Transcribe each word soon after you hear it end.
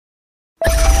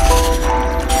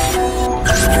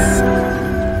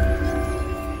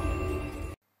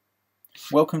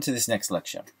Welcome to this next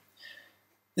lecture.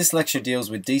 This lecture deals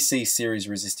with DC series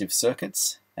resistive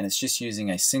circuits, and it's just using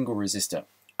a single resistor.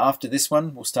 After this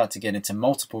one, we'll start to get into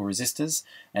multiple resistors,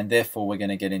 and therefore we're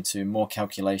going to get into more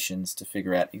calculations to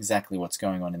figure out exactly what's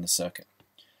going on in the circuit.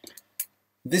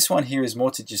 This one here is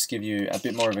more to just give you a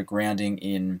bit more of a grounding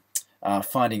in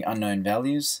finding unknown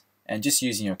values, and just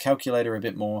using your calculator a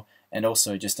bit more, and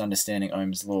also just understanding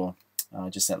Ohm's law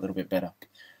just that little bit better.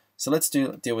 So let's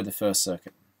deal with the first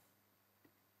circuit.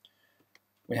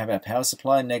 We have our power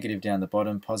supply, negative down the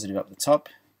bottom, positive up the top,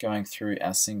 going through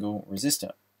our single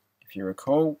resistor. If you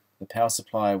recall, the power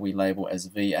supply we label as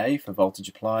VA for voltage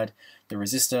applied. The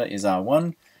resistor is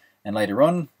R1, and later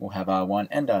on we'll have R1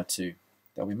 and R2.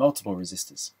 There'll be multiple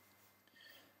resistors.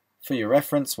 For your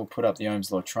reference, we'll put up the Ohm's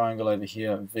law triangle over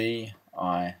here, V,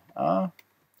 I, R.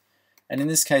 And in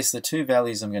this case, the two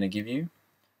values I'm going to give you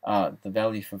are the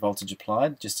value for voltage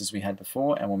applied, just as we had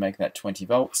before, and we'll make that 20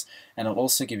 volts. And I'll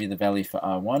also give you the value for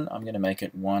R1. I'm going to make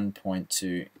it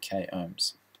 1.2 k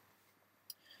ohms.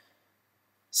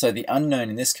 So the unknown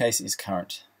in this case is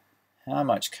current. How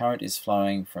much current is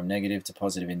flowing from negative to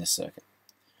positive in this circuit?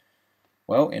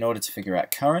 Well, in order to figure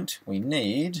out current, we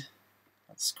need,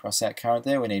 let's cross out current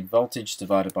there, we need voltage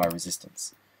divided by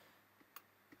resistance.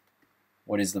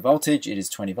 What is the voltage? It is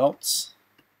 20 volts.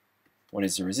 What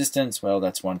is the resistance? Well,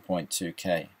 that's 1.2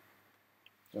 k.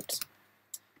 Oops.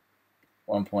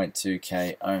 1.2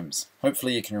 k ohms.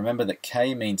 Hopefully you can remember that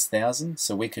k means 1,000,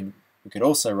 so we could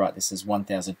also write this as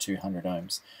 1,200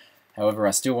 ohms. However,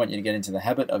 I still want you to get into the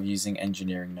habit of using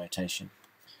engineering notation.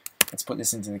 Let's put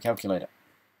this into the calculator.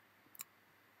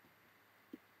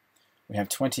 We have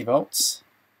 20 volts.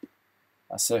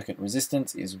 Our circuit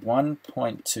resistance is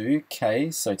 1.2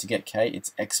 k, so to get k,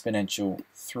 it's exponential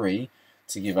 3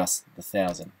 to give us the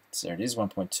 1,000. So it is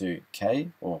 1.2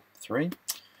 k, or 3.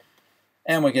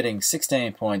 And we're getting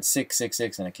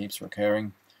 16.666, and it keeps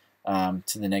recurring, to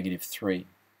the negative 3.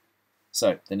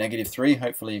 So the negative 3,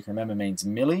 hopefully you can remember, means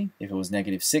milli. If it was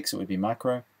negative 6, it would be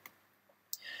micro.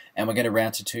 And we're going to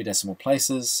round to 2 decimal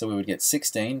places, so we would get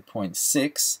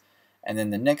 16.6, and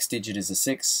then the next digit is a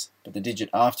 6, but the digit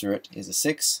after it is a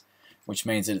 6, which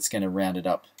means that it's going to round it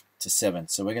up to 7.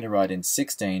 So we're going to write in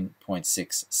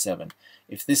 16.67.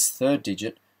 If this third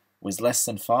digit was less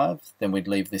than 5, then we'd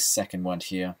leave this second one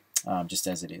here just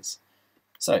as it is.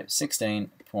 So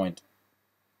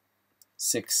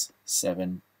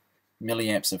 16.67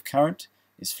 milliamps of current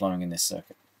is flowing in this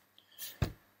circuit.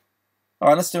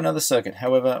 Alright, let's do another circuit.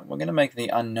 However, we're going to make the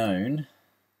unknown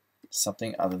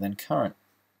something other than current.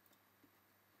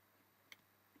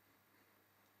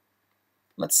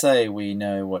 Let's say we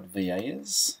know what VA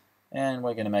is, and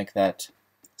we're going to make that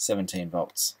 17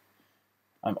 volts.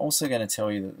 I'm also going to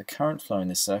tell you that the current flow in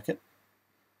this circuit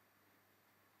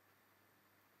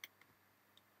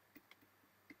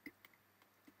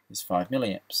is 5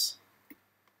 milliamps.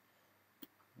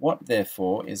 What,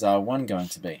 therefore, is R1 going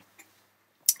to be?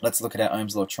 Let's look at our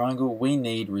Ohm's law triangle. We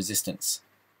need resistance.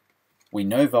 We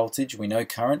know voltage, we know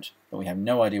current, but we have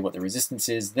no idea what the resistance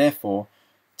is. Therefore,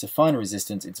 to find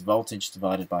resistance, it's voltage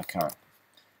divided by current.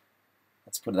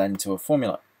 Let's put that into a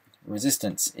formula.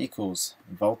 Resistance equals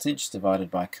voltage divided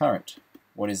by current.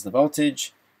 What is the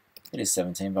voltage? It is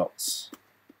 17 volts.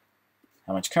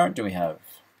 How much current do we have?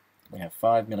 We have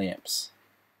 5 milliamps.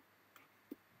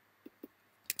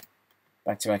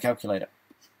 Back to our calculator.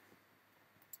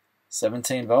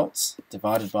 17 volts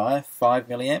divided by 5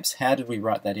 milliamps. How did we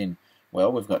write that in?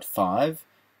 Well, we've got 5.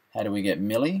 How do we get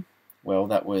milli? Well,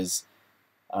 that was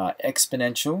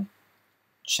exponential,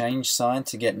 change sign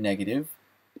to get negative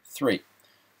 3.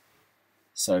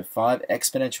 So 5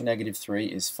 exponential negative 3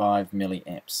 is 5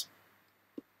 milliamps.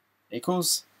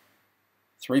 Equals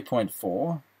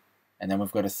 3.4, and then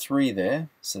we've got a 3 there,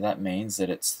 so that means that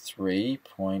it's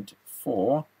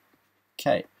 3.4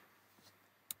 k.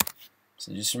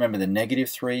 So just remember, the negative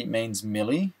 3 means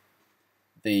milli,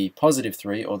 the positive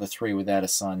 3, or the 3 without a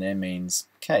sign there, means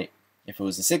k. If it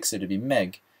was a 6, it would be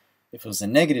meg. If it was a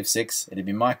negative 6, it would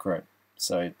be micro.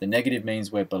 So the negative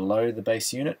means we're below the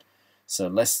base unit, so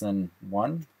less than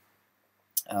 1,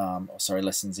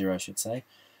 less than 0 I should say.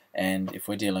 And if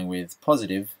we're dealing with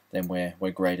positive, then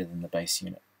we're greater than the base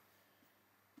unit.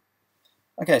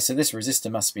 Okay, so this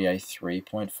resistor must be a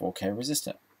 3.4k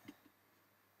resistor.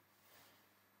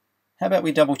 How about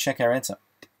we double check our answer?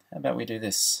 How about we do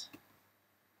this?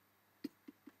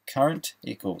 Current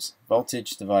equals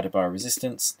voltage divided by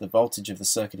resistance. The voltage of the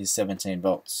circuit is 17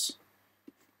 volts.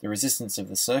 The resistance of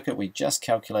the circuit we just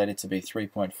calculated to be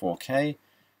 3.4k.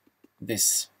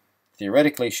 This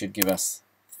theoretically should give us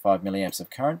 5 milliamps of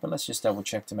current, but let's just double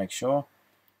check to make sure.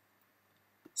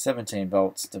 17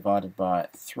 volts divided by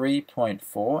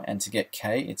 3.4, and to get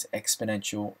K it's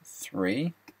exponential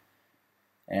 3,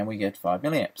 and we get 5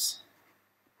 milliamps.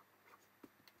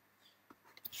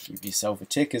 Give yourself a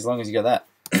tick as long as you got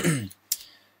that.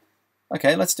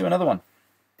 Okay, let's do another one.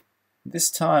 This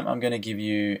time I'm going to give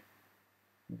you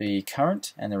the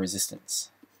current and the resistance.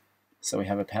 So we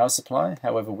have a power supply,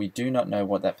 however we do not know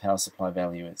what that power supply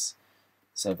value is.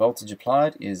 So voltage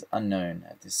applied is unknown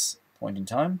at this point in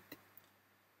time.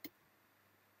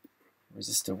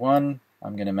 Resistor 1,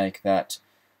 I'm going to make that,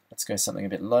 let's go something a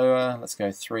bit lower, let's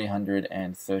go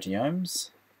 330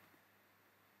 ohms.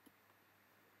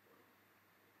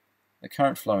 The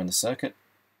current flow in the circuit,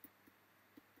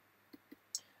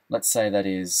 let's say that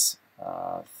is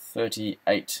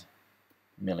 38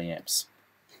 milliamps.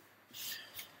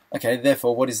 Okay,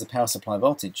 therefore what is the power supply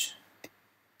voltage?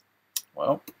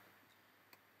 Well,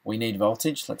 we need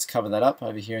voltage. Let's cover that up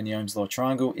over here in the Ohm's law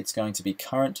triangle. It's going to be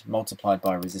current multiplied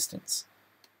by resistance.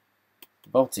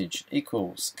 Voltage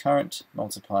equals current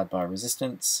multiplied by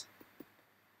resistance.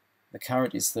 The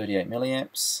current is 38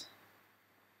 milliamps.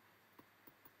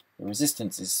 The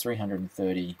resistance is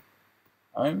 330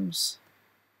 ohms.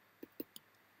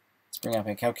 Let's bring up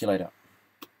our calculator.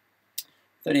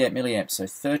 38 milliamps, so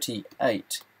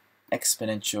 38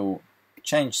 exponential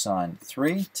change sign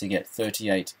 3 to get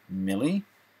 38 milli.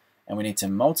 And we need to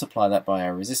multiply that by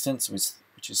our resistance,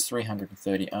 which is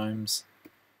 330 ohms.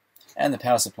 And the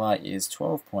power supply is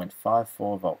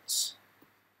 12.54 volts.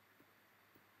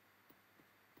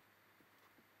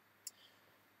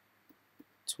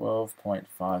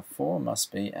 12.54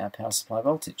 must be our power supply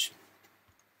voltage.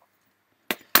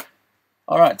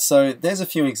 Alright, so there's a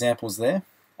few examples there.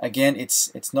 Again,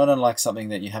 it's not unlike something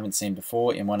that you haven't seen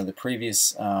before in one of the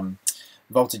previous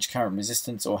voltage, current,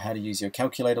 resistance, or how to use your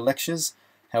calculator lectures.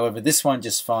 However, this one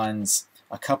just finds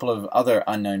a couple of other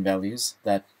unknown values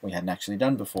that we hadn't actually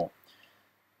done before.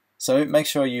 So make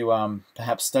sure you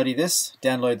perhaps study this,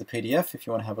 download the PDF if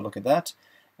you want to have a look at that,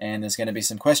 and there's going to be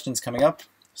some questions coming up,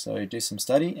 so do some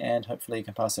study and hopefully you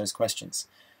can pass those questions.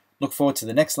 Look forward to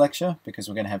the next lecture because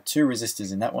we're going to have 2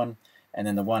 resistors in that one, and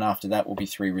then the one after that will be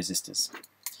 3 resistors.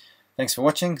 Thanks for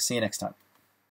watching, see you next time.